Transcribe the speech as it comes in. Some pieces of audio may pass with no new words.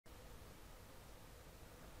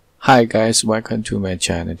Hi guys, welcome to my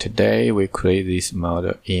channel. Today we create this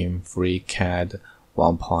model in FreeCAD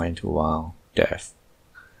 1.1 dev.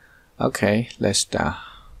 Okay, let's start.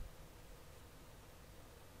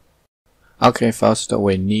 Okay, first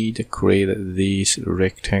we need to create this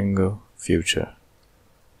rectangle feature.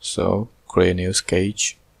 So create new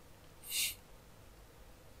sketch.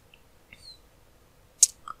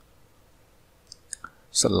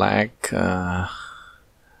 Select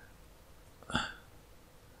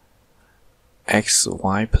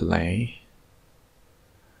XY plane.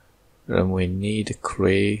 Then we need to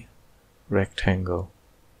create rectangle.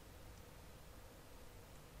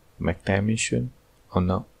 Make dimension or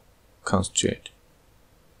no constraint.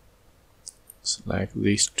 Select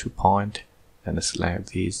these 2 points and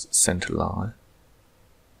select this center line.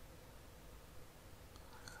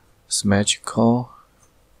 Symmetrical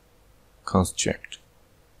constraint.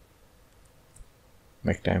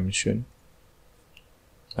 Make dimension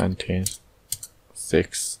 19.6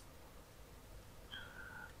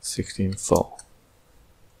 16.4.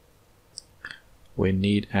 We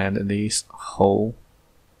need add this hole,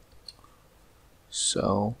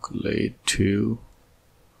 so click 2.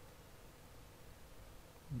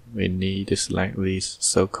 We need to select this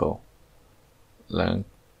circle, then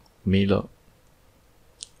mirror.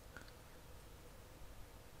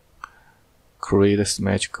 Create a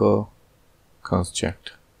symmetrical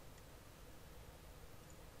construct.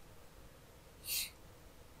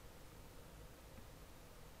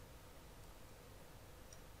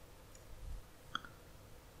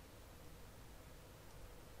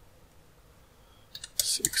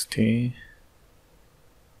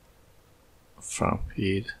 From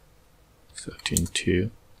here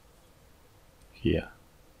 13.2 here.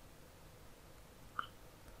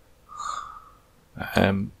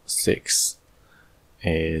 M6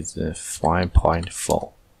 is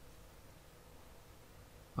 5.4.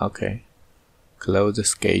 Okay, close the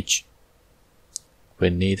sketch. We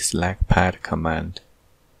need select pad command.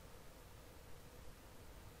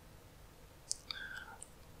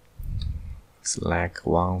 Select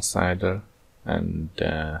one side and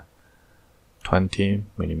 20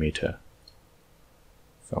 millimeter.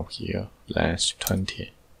 From here, length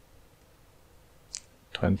 20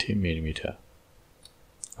 millimeter.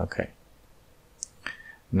 Okay.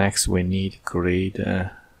 Next, we need to create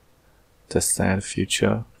the side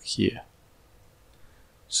feature here.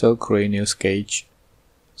 So create new sketch.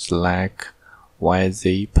 Select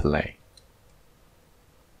YZ plane.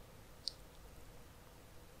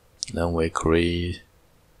 Then we create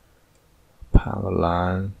power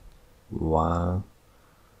line 1,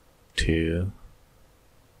 2,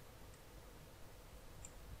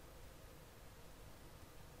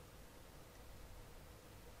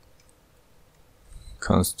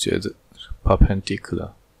 constitute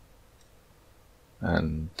perpendicular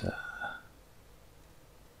and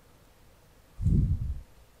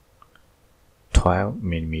 12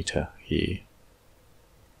 millimeter here.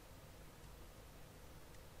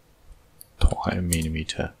 12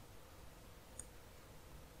 millimeter.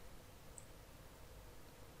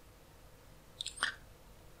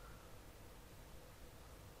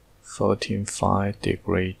 $14.5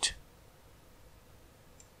 degree.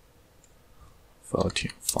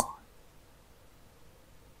 14.5.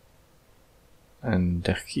 And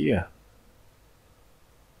here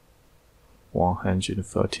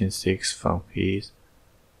 114.6 from here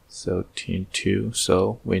 13.2.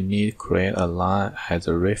 So we need to create a line as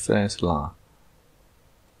a reference line.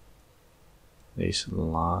 This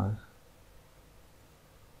line,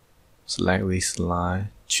 select this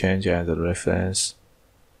line, change as a reference,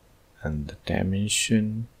 and the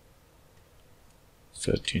dimension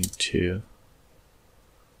 13.2.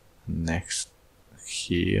 Next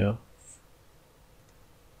here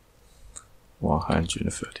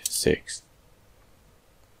 136.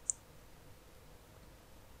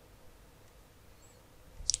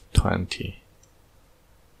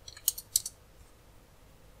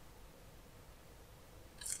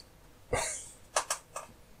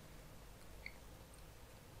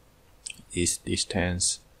 This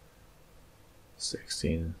distance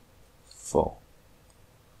 16.4.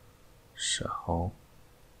 So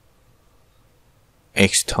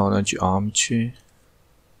external geometry,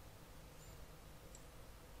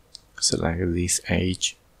 select this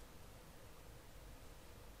edge,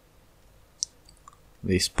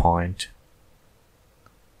 this point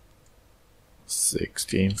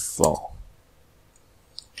 16.4.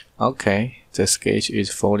 Okay, the sketch is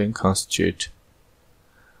fully constructed.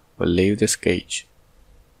 We'll leave the sketch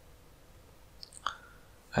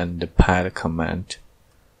and the pad command.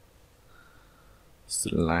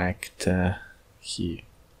 Select here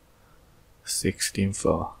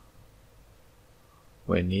 16.4.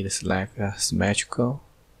 we need to select symmetrical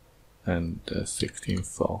and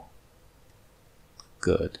 16:4.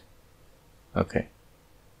 Good. Okay.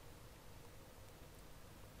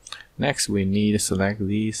 Next, we need to select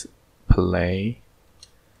this plane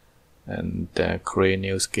and create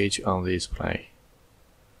new sketch on this plane.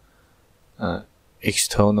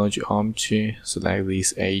 External geometry, select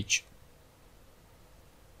this edge,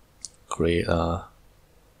 create a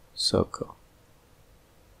circle.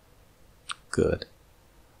 Good.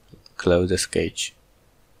 Close the sketch.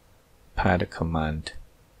 Pad command.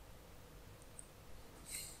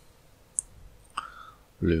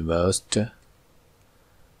 Reversed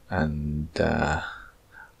and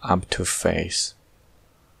up to face.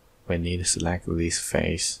 We need to select this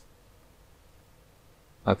face.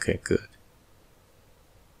 Okay, good.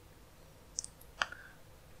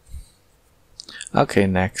 Okay,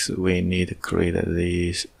 next we need to create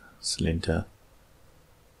this cylinder.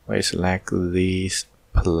 We select this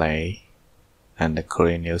plane and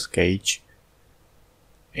create new sketch.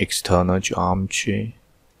 External geometry.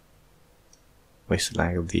 We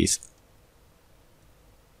select this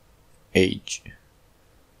edge.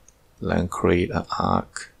 Then create an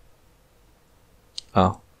arc.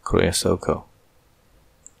 Create a circle.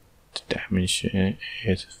 The dimension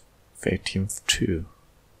is 15:2.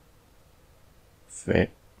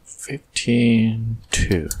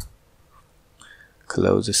 15:2.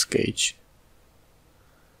 Close the sketch.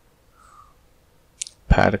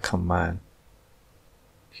 Pad command.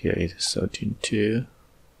 Here it is 13:2.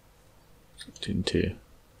 13:2.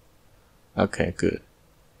 Okay, good.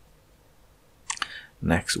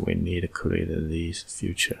 Next, we need to create this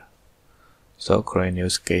feature. So create new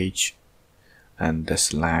sketch and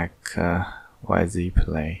select YZ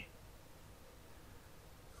plane.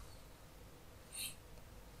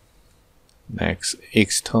 Next,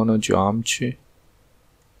 external geometry.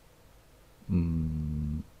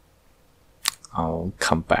 I'll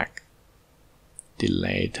come back.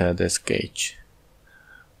 Delete the sketch.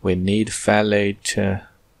 We need fillet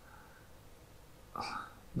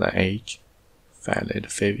the edge. Fillet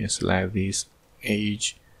favor, select this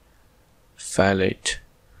edge. Fillet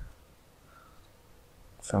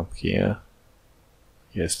from here.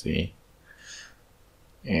 You see,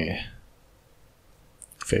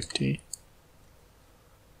 50.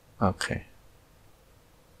 Okay.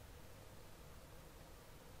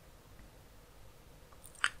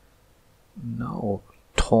 Now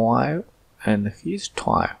 12 and here's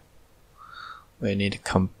 12. We need to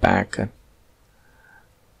come back and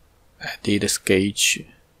edit the sketch.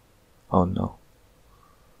 Oh no,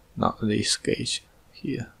 not this sketch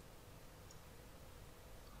here.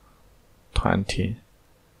 20.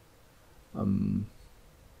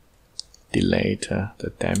 Delete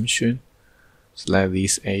the dimension. Select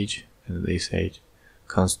this edge and this edge.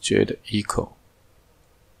 Consider equal.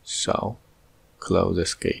 So close the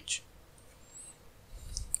sketch.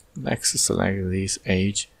 Next, select this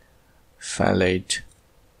edge, fillet,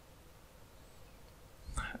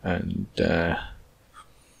 and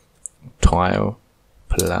 12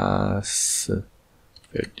 plus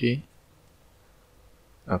 50.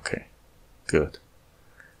 Okay, good.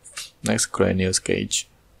 Next, create new sketch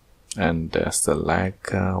and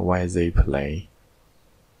select YZ plane.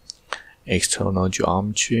 External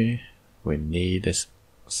geometry, we need to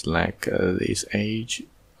select this edge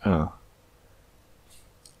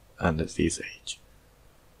and this edge.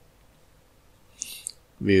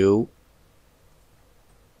 View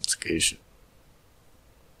sketch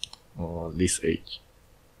or this edge.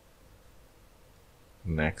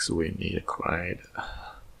 Next, we need to create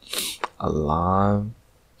a line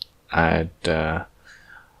and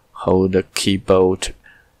hold the keyboard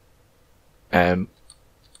and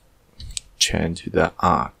change the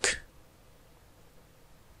arc.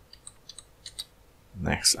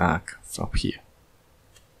 Next arc from here.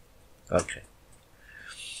 Okay.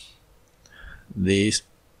 This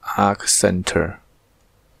arc center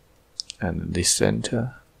and this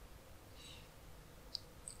center.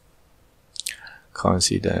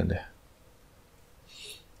 Consider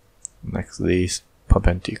next this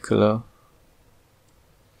perpendicular.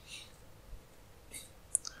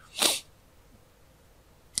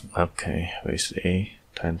 Okay, we see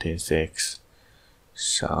 26.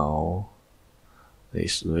 So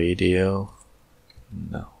this video,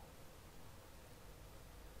 no.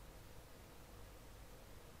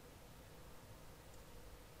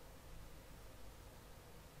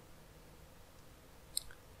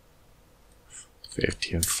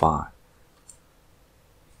 $15.5.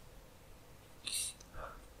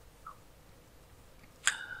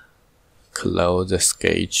 Close the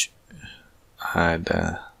sketch.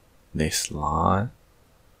 Add this line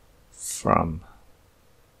from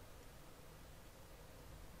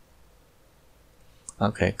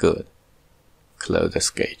Okay, good. Close the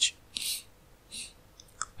sketch.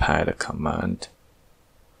 Pad command.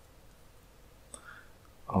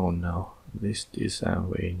 Oh no, this design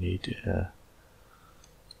we need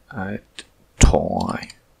add toy.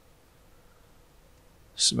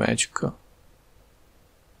 Symmetrical.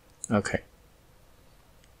 Okay,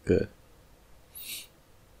 good.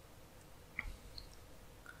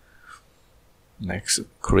 Next,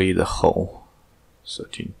 create a hole.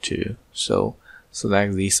 32. So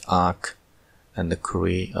select this arc and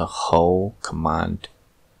create a hole command.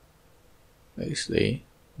 Basically,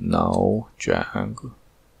 no drag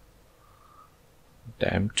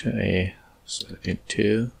diameter A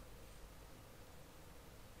 32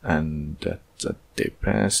 and the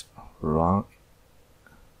depends wrong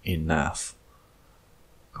enough.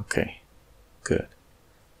 Okay, good.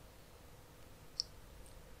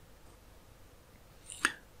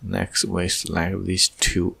 Next, we select these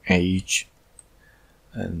two edge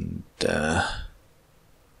and that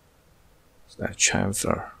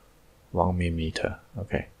chamfer 1 millimeter.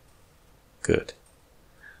 Okay, good.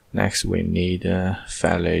 Next, we need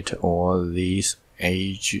fillet all these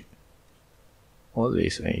edge.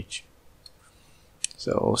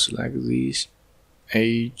 So select this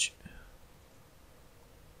edge,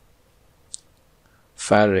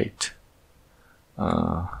 fillet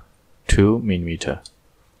 2 millimeter.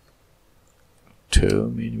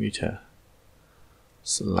 2 millimeter.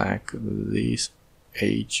 Select this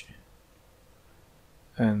edge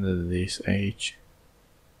and this edge.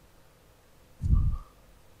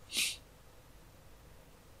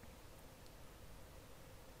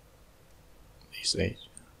 This edge.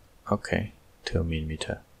 Okay, 2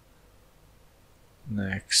 millimeter.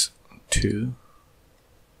 Next, 2.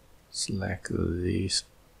 Select this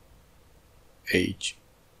edge.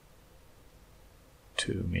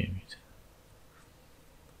 2 millimeter.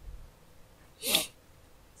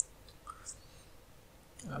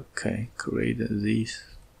 Okay, create this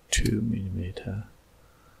 2 millimeter.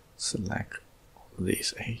 Select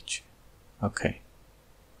this edge. Okay,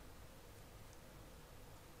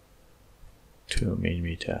 2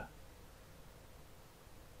 millimeter.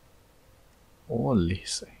 Or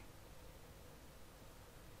this.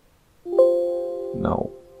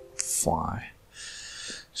 No, 5.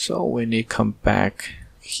 So we need to come back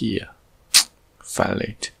here.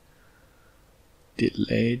 Fillet.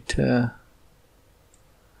 Delete.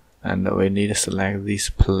 And we need to select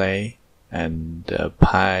this plane and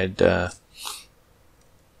pad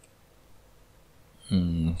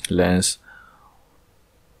length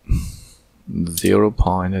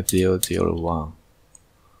 0.001.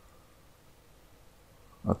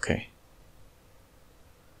 Okay,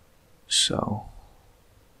 so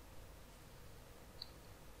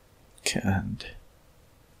and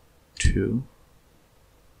 2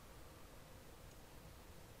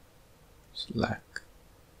 select.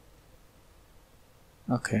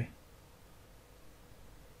 Okay.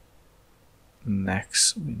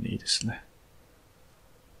 Next, we need to select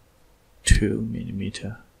 2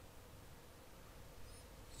 millimeter.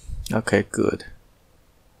 Okay, good.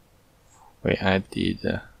 We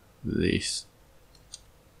added this.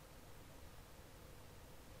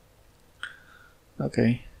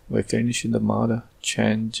 Okay, we finish the model.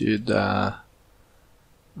 Change the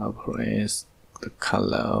appearance, the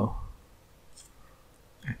color,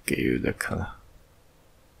 and give the color.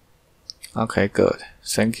 Okay, good.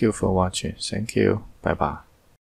 Thank you for watching. Thank you. Bye bye.